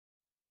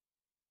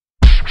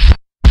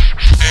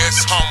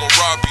Ask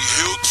Hammurabi,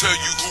 he'll tell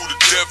you who the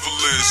devil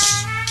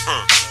is.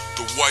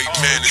 The white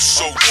man is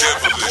so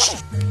devilish.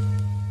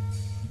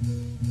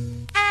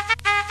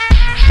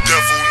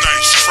 Devil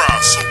nice try,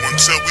 so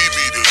until we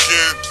meet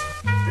again.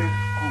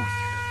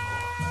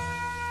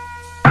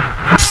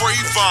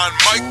 Trayvon,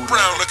 Mike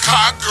Brown,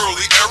 Akai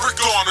Gurley, Eric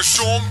Garner,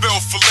 Sean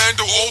Bell,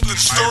 Philando Alden,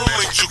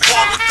 Sterling,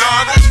 Jaquan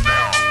McDonald.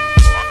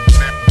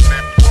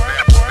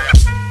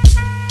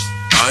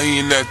 I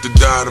ain't have to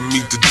die to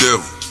meet the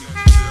devil.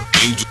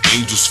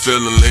 Angels fell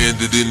and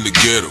landed in the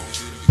ghetto.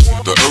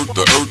 The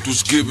earth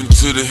was given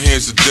to the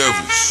hands of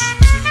devils.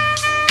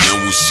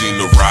 Then we seen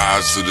the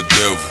rise of the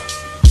devil.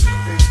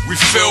 We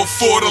fell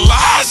for the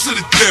lies of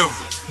the devil.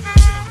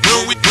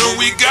 When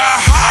we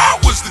got high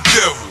was the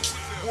devil.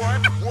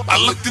 I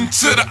looked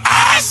into the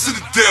eyes of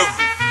the devil.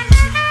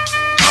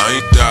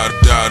 I ain't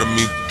die to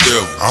meet the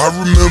devil. I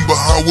remember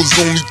I was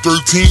only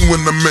 13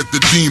 when I met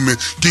the demon.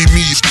 Gave me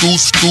a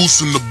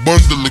stoose and a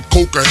bundle of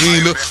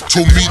cocaine.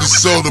 Told me to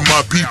sell to my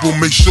people,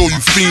 make sure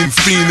you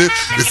fiendin'.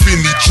 If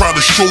any try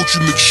to shoot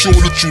you, make sure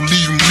that you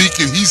leave him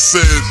leaking. He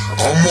said,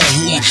 I'ma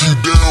hold you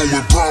down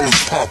when problems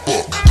pop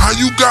up. How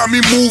you got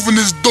me moving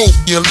this dope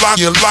and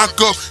lock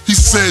up? He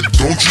said,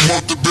 don't you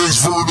want the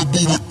Benz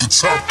vertible with the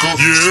top cup?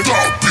 Yeah.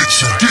 Stop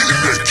bitchin', get in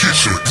that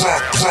kitchen,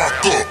 clock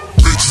up.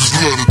 Bitches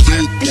love the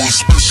dope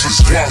boys,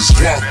 bitches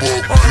clock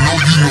up. I know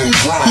you know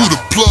Ron. Who the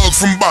plug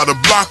from by the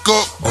block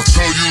up? I'll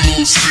tell you a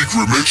little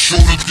secret, make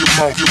sure that your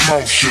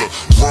mouth shut.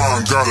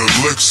 Ron got a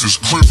Lexus,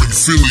 crib in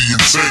Philly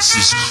and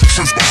Texas.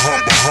 Trips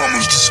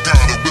Bahamas, just got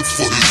a whip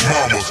for his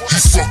mama. He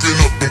fucking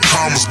up the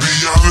commas, be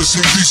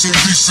honest and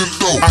decent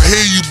though. I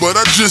hear you,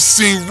 but I just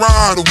seen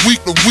Ron a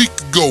week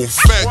ago. In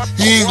fact,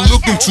 he ain't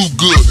looking too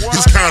good,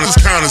 his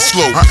kinda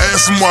slow. I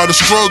asked him why the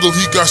struggle,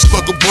 he got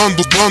stuck a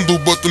bundle,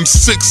 but them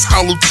 6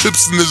 hollow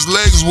tips in his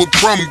legs would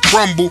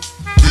crumble.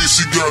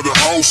 He got a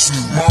house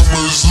and mama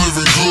is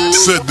living good.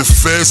 Said the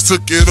feds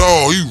took it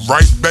all, he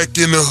right back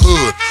in the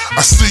hood.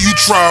 I see you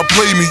try to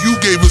play me, you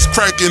gave us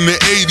crack in the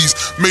 80s.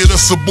 Made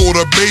us abort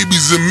our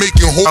babies and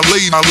making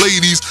our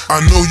ladies.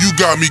 I know you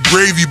got me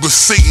gravy, but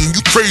Satan,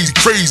 you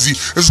crazy.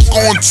 It's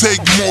gonna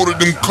take more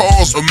than them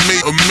cars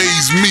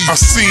amaze me. I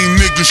seen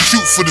niggas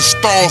shoot for the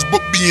stars,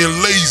 but being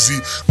lazy.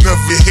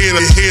 Never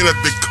head at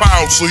the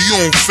clouds, so you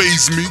don't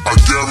faze me. I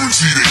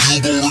guarantee that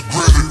you gon'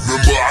 regret it,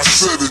 remember I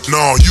said it.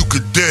 Nah, you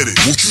could dead it.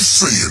 What you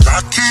saying,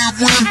 I can't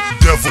win?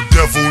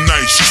 Devil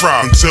nice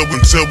try, until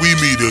we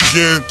meet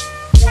again.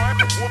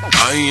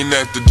 I ain't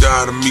have to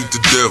die to meet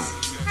the devil.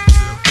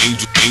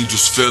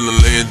 Angels fell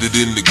and landed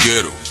in the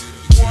ghetto.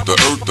 The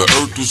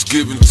earth was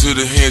given to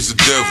the hands of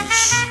devils.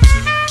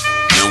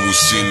 Then we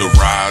seen the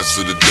rise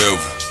of the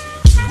devil.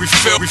 We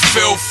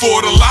fell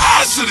for the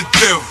lies of the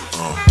devil.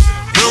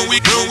 When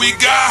we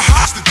got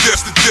high,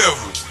 that's the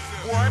devil.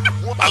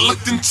 I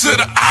looked into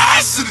the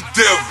eyes of the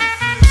devil.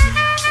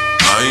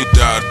 I ain't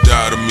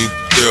die to meet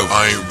the devil.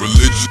 I ain't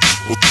religious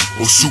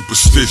or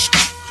superstitious,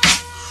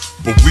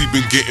 but we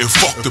been getting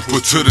fucked and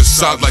put to the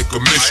side like a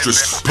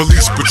mistress.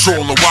 Police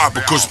patrolling why?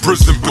 Because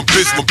prison been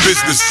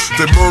business.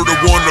 They murder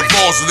one of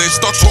ours and they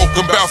start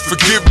talking about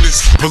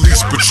forgiveness.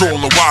 Police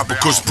patrolling why?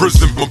 Because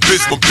prison been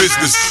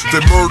business.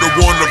 They murder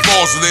one of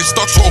ours and they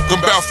start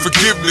talking about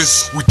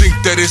forgiveness. We think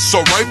that it's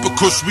alright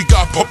because we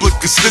got public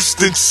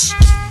assistance.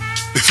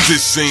 If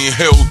this ain't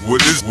hell,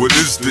 what is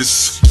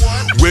this?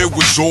 Where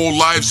was all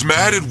lives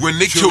mattered when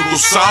they killed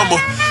Osama?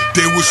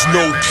 There was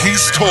no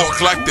peace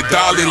talk like the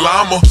Dalai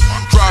Lama.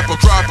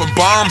 Dropping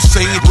bombs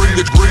saying bring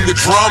the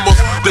drama.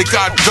 They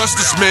got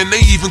justice, man,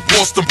 they even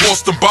cost them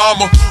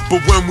bomber.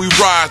 But when we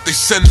ride, they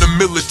send the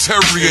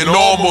military in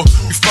armor.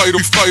 We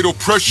fight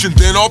oppression,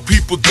 then our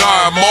people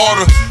die a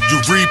martyr. You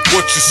reap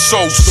what you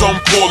sow, some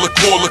call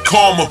it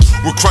karma.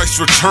 When Christ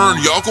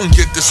return, y'all gon'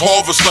 get this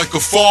harvest like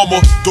a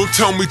farmer. Don't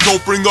tell me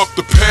don't bring up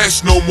the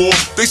past no more.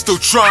 They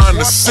still trying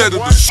to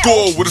settle the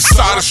score with a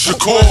side of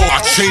Shakur.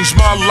 I changed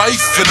my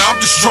life and I'm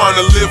just trying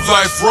to live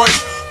life right.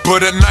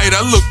 But at night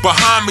I look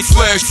behind me,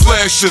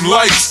 flashing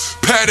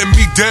lights, patting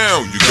me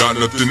down. You got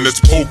nothing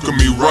that's poking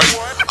me right.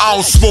 I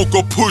don't smoke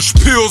or push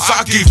pills,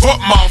 I gave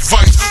up my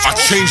vice. I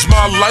changed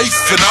my life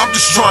and I'm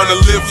just trying to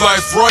live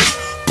life right.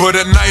 But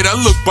at night I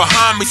look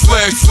behind me,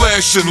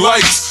 flashing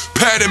lights,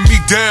 patting me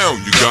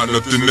down. You got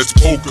nothing that's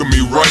poking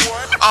me right.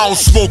 I don't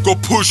smoke or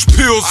push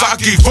pills, I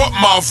gave up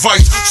my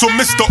vice. So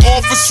Mr.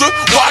 Officer,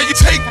 why you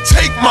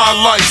take my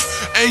life?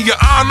 And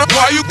your honor,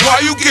 why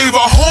you gave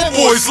our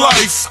homeboy's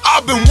life?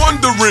 I've been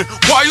wondering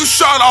why you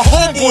shot our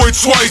homeboy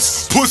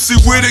twice. Pussy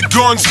with a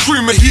gun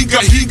screaming he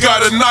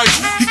got a knife.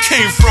 He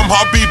came from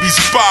Habibi's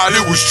spot,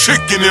 it was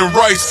chicken and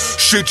rice.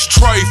 Shit's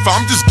trife,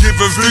 I'm just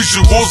giving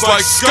visuals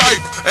like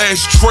Skype.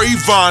 Ask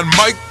Trayvon,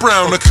 Mike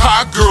Brown,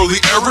 Akai Gurley,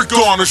 Eric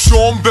Garner,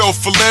 Sean Bell,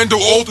 Philando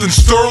Alden,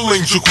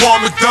 Sterling,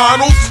 Jaquan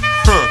McDonald.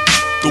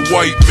 The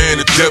white man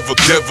is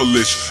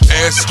devilish.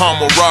 Ask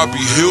Hammurabi,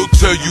 he'll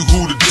tell you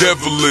who the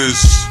devil is.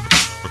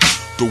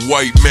 The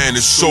white man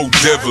is so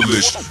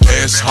devilish.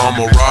 Ask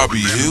Hammurabi,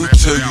 he'll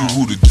tell you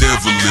who the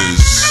devil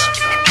is.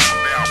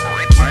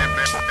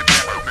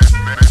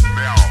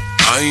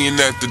 I ain't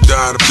have to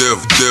die to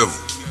devil.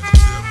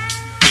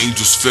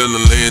 Angels fell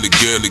and landed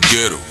again in the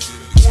ghetto.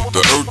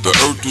 The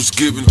earth was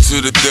given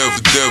to the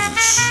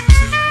devils.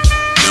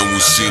 Then we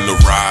seen the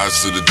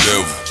rise of the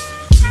devil.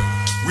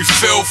 We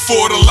fell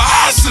for the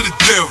lies of the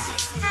devil.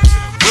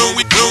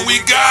 When we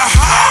got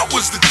high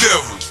was the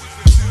devil.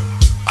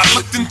 I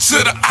looked into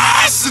the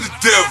eyes of the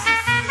devil.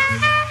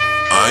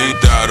 I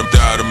ain't died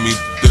to meet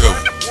the devil.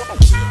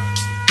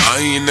 I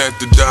ain't have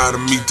to die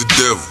to meet the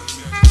devil.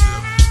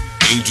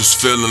 Angels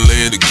fell and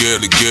landed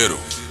again in the ghetto.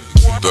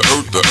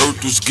 The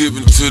earth was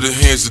given to the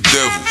hands of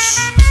devils.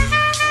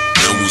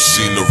 Then we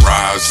seen the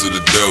rise of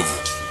the devil.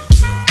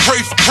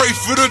 Pray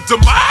for the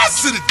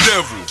demise of the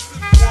devil.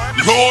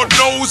 Lord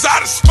knows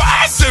I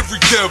despise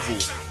every devil.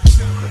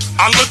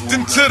 I looked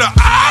into the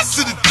eyes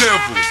of the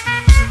devil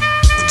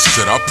and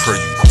said, I pray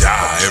you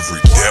die, every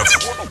devil.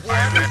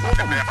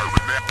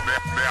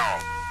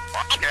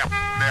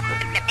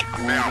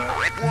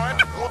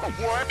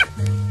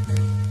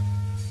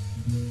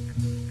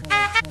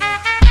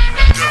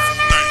 Devil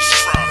nice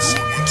try, so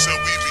until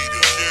we meet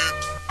again.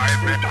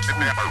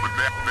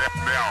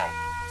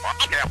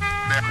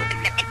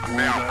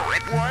 Now,